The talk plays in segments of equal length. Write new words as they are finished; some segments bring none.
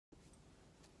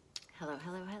Hello,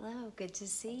 hello, hello. Good to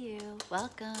see you.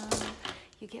 Welcome.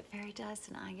 You get fairy dust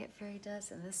and I get fairy dust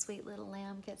and this sweet little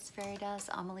lamb gets fairy dust.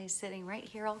 Amelie's sitting right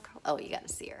here. Oh, you got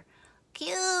to see her.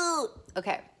 Cute.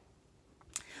 Okay.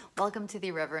 Welcome to the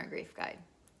Irreverent Grief Guide.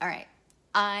 All right.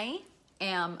 I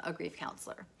am a grief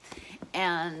counselor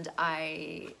and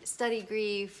I study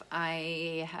grief.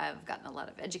 I have gotten a lot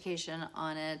of education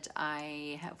on it.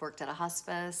 I have worked at a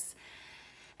hospice.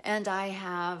 And I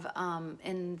have,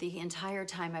 in the entire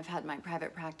time I've had my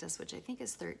private practice, which I think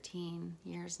is 13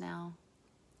 years now,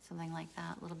 something like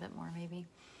that, a little bit more maybe.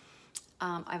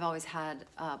 I've always had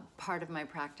part of my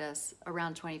practice,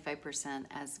 around 25%,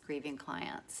 as grieving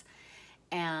clients.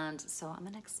 And so I'm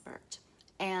an expert.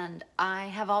 And I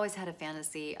have always had a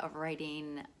fantasy of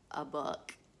writing a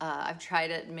book. I've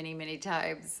tried it many, many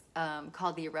times,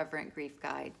 called the Irreverent Grief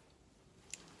Guide.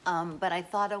 But I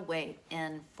thought a way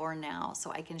in for now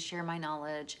so I can share my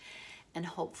knowledge and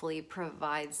hopefully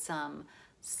provide some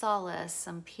solace,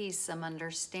 some peace, some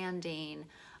understanding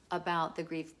about the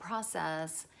grief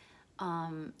process.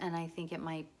 And I think it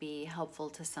might be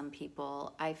helpful to some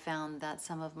people. I found that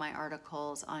some of my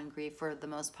articles on grief were the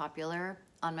most popular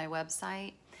on my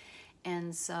website.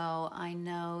 And so I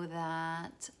know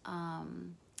that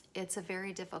it's a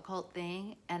very difficult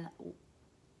thing, and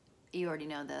you already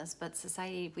know this, but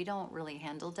society, we don't really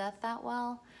handle death that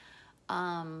well.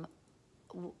 No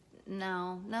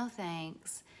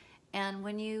thanks. And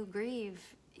when you grieve,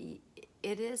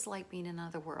 it is like being in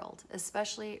another world,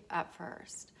 especially at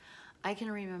first. I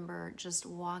can remember just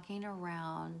walking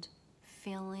around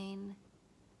feeling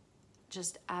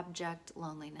just abject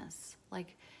loneliness,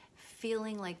 like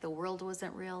feeling like the world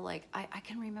wasn't real. Like I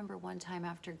can remember one time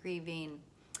after grieving,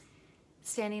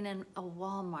 standing in a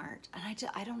Walmart, and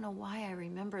I don't know why I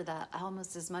remember that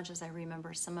almost as much as I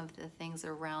remember some of the things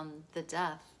around the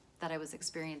death that I was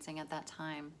experiencing at that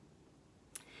time.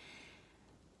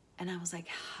 And I was like,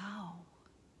 how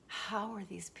are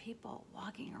these people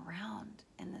walking around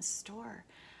in this store?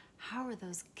 How are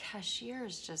those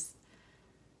cashiers just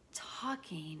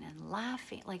talking and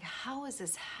laughing? Like, how is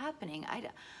this happening?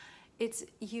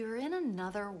 You're in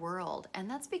another world, and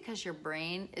that's because your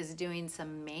brain is doing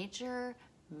some major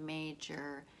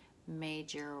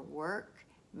work,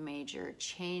 major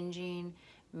changing,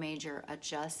 major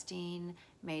adjusting,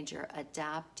 major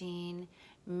adapting,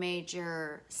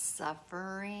 major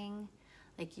suffering.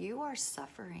 Like, you are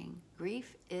suffering.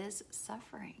 Grief is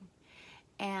suffering.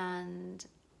 And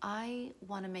I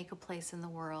want to make a place in the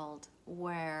world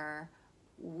where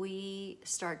we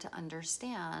start to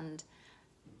understand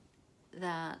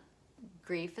that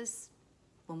grief is,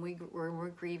 when we're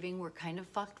grieving, we're kind of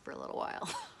fucked for a little while.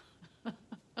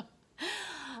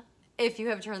 If you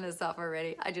have turned this off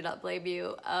already, I do not blame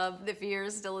you. If you're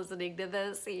still listening to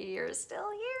this, you're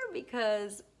still here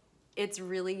because it's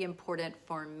really important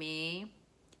for me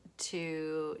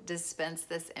to dispense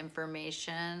this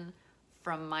information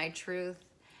from my truth,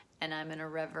 and I'm an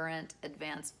irreverent,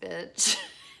 advanced bitch.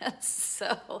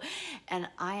 And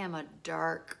I am a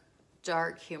dark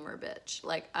humor bitch.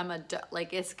 Like,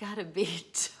 like, it's gotta be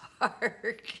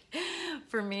dark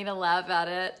for me to laugh at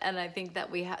it. And I think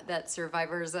that that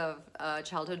survivors of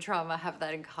childhood trauma have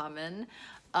that in common.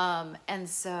 And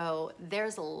so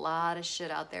there's a lot of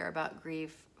shit out there about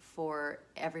grief for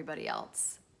everybody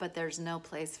else, but there's no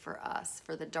place for us,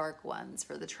 for the dark ones,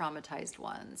 for the traumatized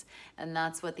ones. And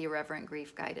that's what the Irreverent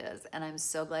Grief Guide is. And I'm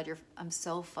so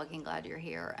fucking glad you're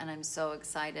here. And I'm so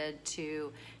excited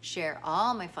to share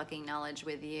all my fucking knowledge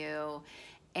with you.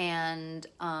 And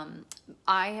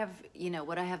I have,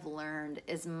 what I have learned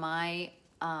is my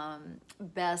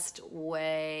best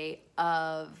way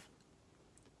of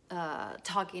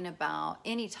talking about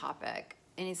any topic,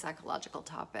 any psychological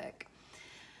topic,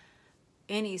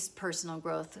 any personal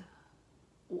growth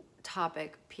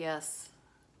topic. P.S.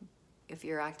 If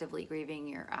you're actively grieving,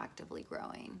 you're actively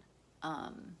growing.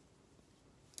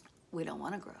 We don't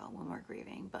want to grow when we're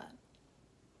grieving, but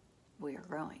we are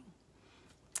growing.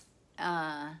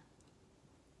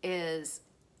 Is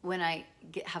when I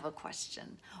have a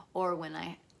question or when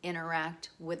I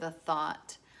interact with a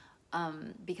thought,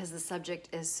 because the subject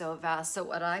is so vast. So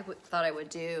what I thought I would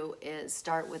do is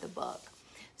start with a book.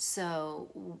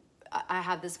 So I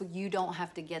have this book. You don't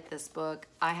have to get this book.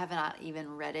 I have not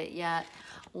even read it yet.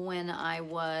 When I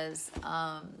was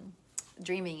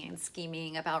dreaming and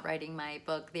scheming about writing my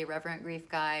book, The Irreverent Grief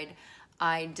Guide,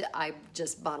 I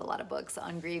just bought a lot of books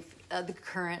on grief, the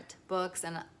current books,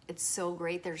 and it's so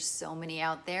great. There's so many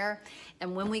out there.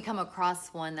 And when we come across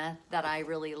one that I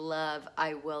really love,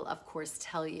 I will, of course,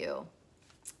 tell you.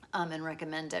 and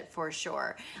recommend it for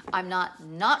sure. I'm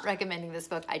not recommending this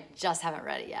book. I just haven't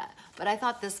read it yet. But I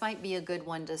thought this might be a good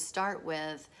one to start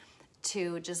with,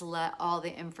 to just let all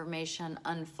the information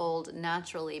unfold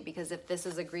naturally, because if this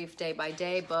is a grief day by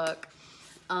day book,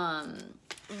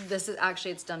 this is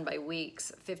actually, it's done by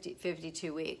weeks,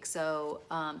 52 weeks. So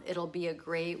it'll be a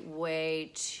great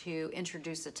way to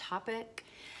introduce a topic,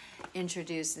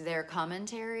 introduce their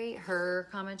commentary, her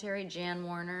commentary, Jan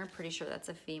Warner, pretty sure that's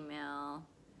a female.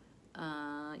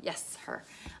 Yes, her.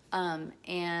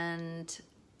 And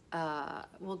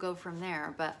we'll go from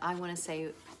there. But I want to say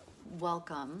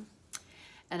welcome,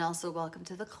 and also welcome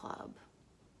to the club,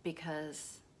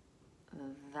 because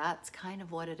that's kind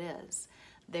of what it is.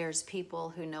 There's people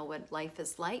who know what life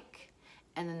is like,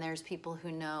 and then there's people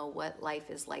who know what life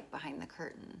is like behind the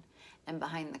curtain. And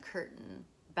behind the curtain,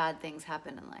 bad things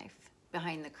happen in life.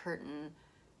 Behind the curtain,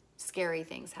 scary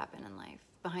things happen in life.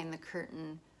 Behind the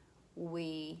curtain,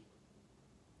 we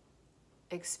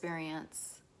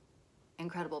experience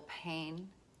incredible pain,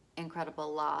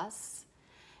 incredible loss.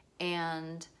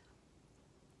 And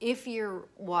if you're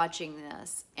watching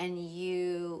this and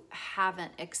you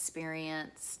haven't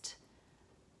experienced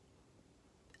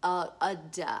a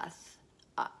death,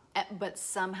 but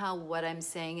somehow what I'm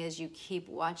saying is you keep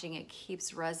watching, it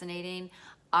keeps resonating,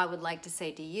 I would like to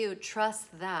say to you,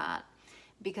 trust that,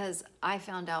 because I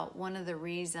found out one of the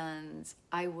reasons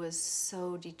I was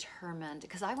so determined,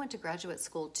 because I went to graduate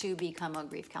school to become a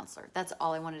grief counselor. That's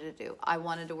all I wanted to do. I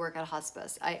wanted to work at a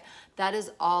hospice. That is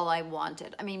all I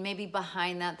wanted. I mean, maybe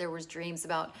behind that there was dreams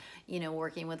about,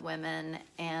 working with women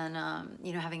and,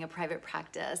 having a private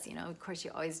practice. Of course you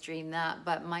always dream that,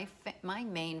 but my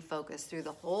main focus through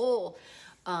the whole,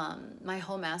 my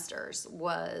whole master's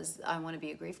was I want to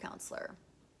be a grief counselor.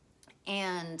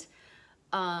 And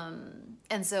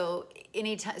so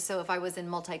if I was in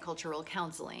multicultural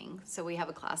counseling, so we have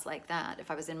a class like that.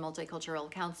 If I was in multicultural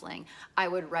counseling, I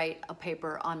would write a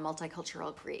paper on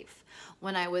multicultural grief.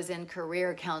 When I was in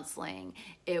career counseling,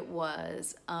 it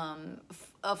was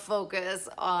a focus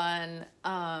on,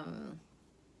 I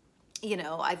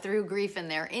threw grief in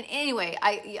there. Anyway,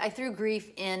 I threw grief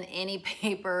in any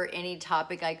paper, any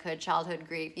topic I could, childhood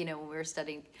grief, when we were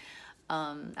studying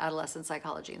adolescent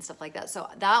psychology and stuff like that. So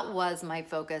that was my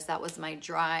focus. That was my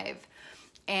drive.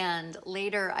 And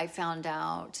later I found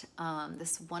out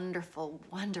this wonderful,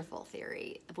 wonderful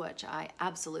theory, which I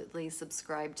absolutely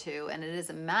subscribe to. And it is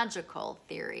a magical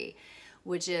theory,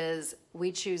 which is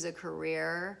we choose a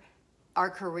career. Our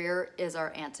career is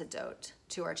our antidote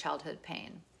to our childhood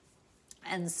pain.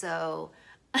 And so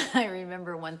I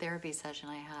remember one therapy session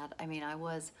I had. I mean, I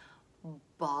was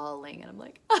bawling, and I'm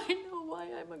like, I know why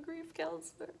I'm a grief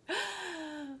counselor,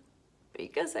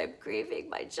 because I'm grieving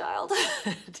my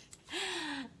childhood.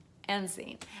 End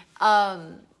scene.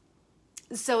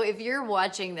 So if you're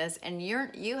watching this and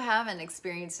you haven't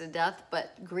experienced a death,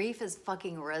 but grief is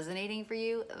fucking resonating for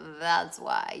you, that's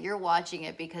why you're watching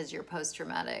it, because you're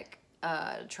post-traumatic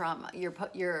trauma, your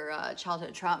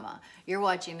childhood trauma. You're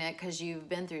watching it because you've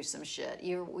been through some shit.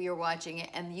 You're watching it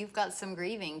and you've got some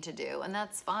grieving to do, and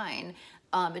that's fine.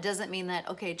 It doesn't mean that,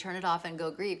 okay, turn it off and go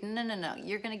grieve. No.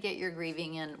 You're going to get your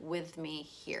grieving in with me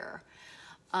here.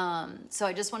 So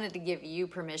I just wanted to give you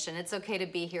permission. It's okay to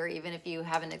be here even if you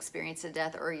haven't experienced a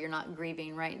death or you're not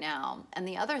grieving right now. And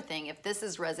the other thing, if this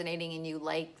is resonating and you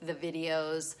like the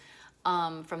videos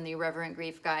from the Irreverent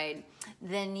Grief Guide,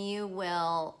 then you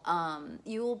will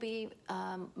be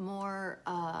more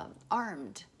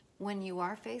armed when you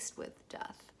are faced with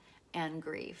death and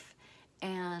grief,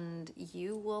 and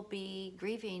you will be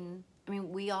grieving. I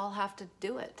mean, we all have to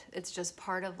do it. It's just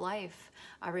part of life.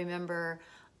 I remember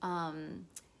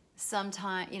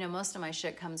sometime, most of my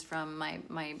shit comes from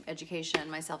my education,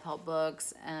 my self-help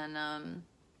books, and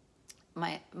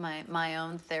my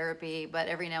own therapy, but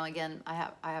every now and again I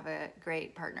have a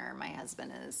great partner. My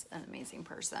husband is an amazing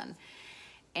person,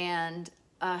 and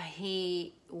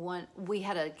we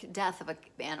had a death of an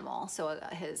animal, so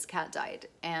his cat died,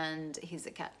 and he's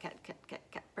a cat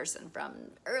person from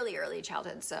early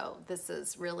childhood, so this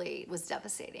was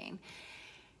devastating.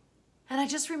 And I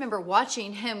just remember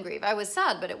watching him grieve. I was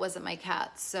sad, but it wasn't my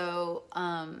cat, so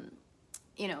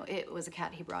it was a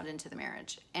cat he brought into the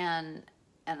marriage, and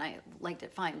I liked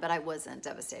it fine, but I wasn't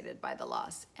devastated by the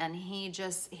loss. And I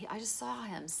just saw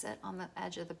him sit on the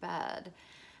edge of the bed,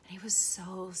 and he was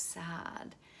so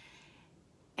sad.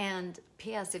 And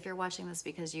P.S., if you're watching this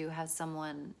because you have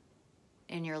someone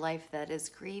in your life that is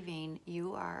grieving,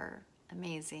 you are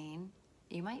amazing.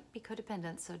 You might be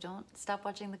codependent, so don't stop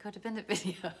watching the codependent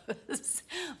videos.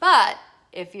 But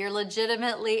if you're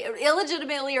illegitimately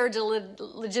or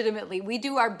legitimately, we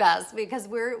do our best because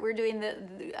we're doing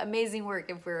the amazing work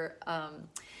if we're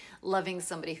loving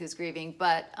somebody who's grieving.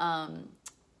 But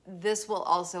this will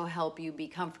also help you be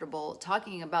comfortable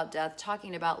talking about death,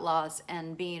 talking about loss,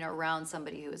 and being around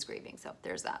somebody who is grieving. So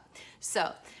there's that.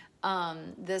 So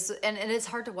this, and it's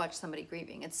hard to watch somebody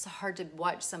grieving. It's hard to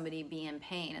watch somebody be in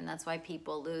pain. And that's why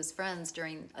people lose friends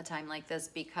during a time like this,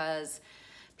 because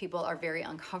people are very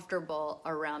uncomfortable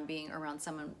around being around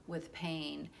someone with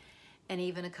pain. And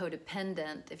even a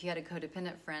codependent, if you had a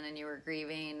codependent friend and you were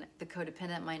grieving, the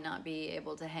codependent might not be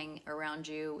able to hang around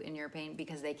you in your pain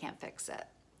because they can't fix it.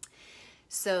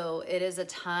 So it is a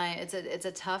time, it's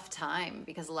a tough time,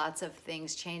 because lots of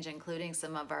things change, including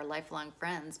some of our lifelong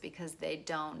friends, because they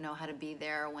don't know how to be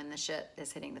there when the shit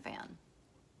is hitting the fan.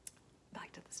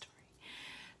 Back to the story.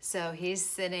 So he's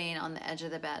sitting on the edge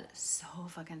of the bed, so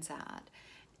fucking sad.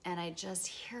 And I just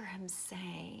hear him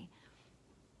say,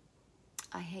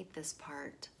 I hate this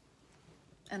part.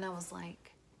 And I was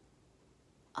like,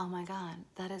 oh my God,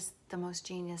 that is the most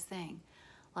genius thing.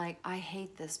 Like, I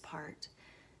hate this part.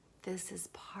 This is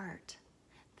part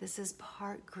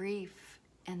grief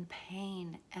and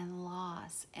pain and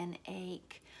loss and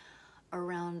ache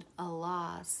around a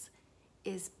loss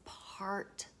is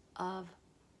part of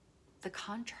the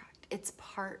contract. It's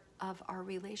part of our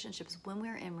relationships. When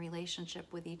we're in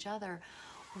relationship with each other,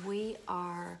 we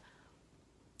are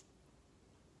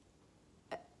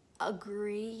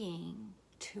agreeing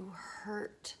to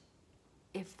hurt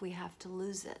if we have to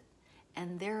lose it.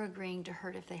 And they're agreeing to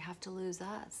hurt if they have to lose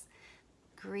us.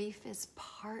 Grief is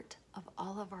part of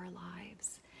all of our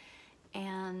lives.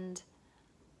 And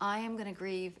I am going to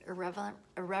grieve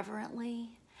irreverently,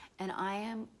 and I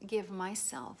am give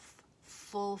myself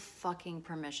full fucking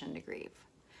permission to grieve.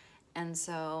 And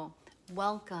so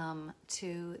welcome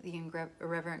to the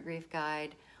Irreverent Grief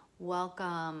Guide.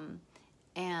 Welcome,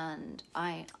 and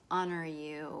I honor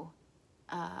you.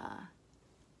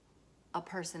 A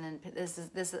person, and this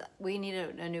is we need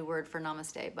a new word for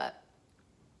namaste, but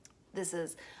this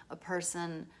is a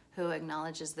person who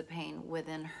acknowledges the pain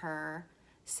within her,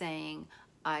 saying,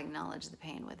 I acknowledge the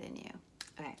pain within you.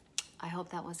 Okay, I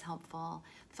hope that was helpful.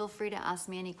 Feel free to ask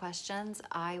me any questions.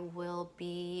 I will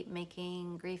be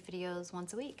making grief videos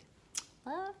once a week.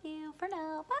 Love you for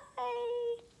now.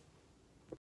 Bye.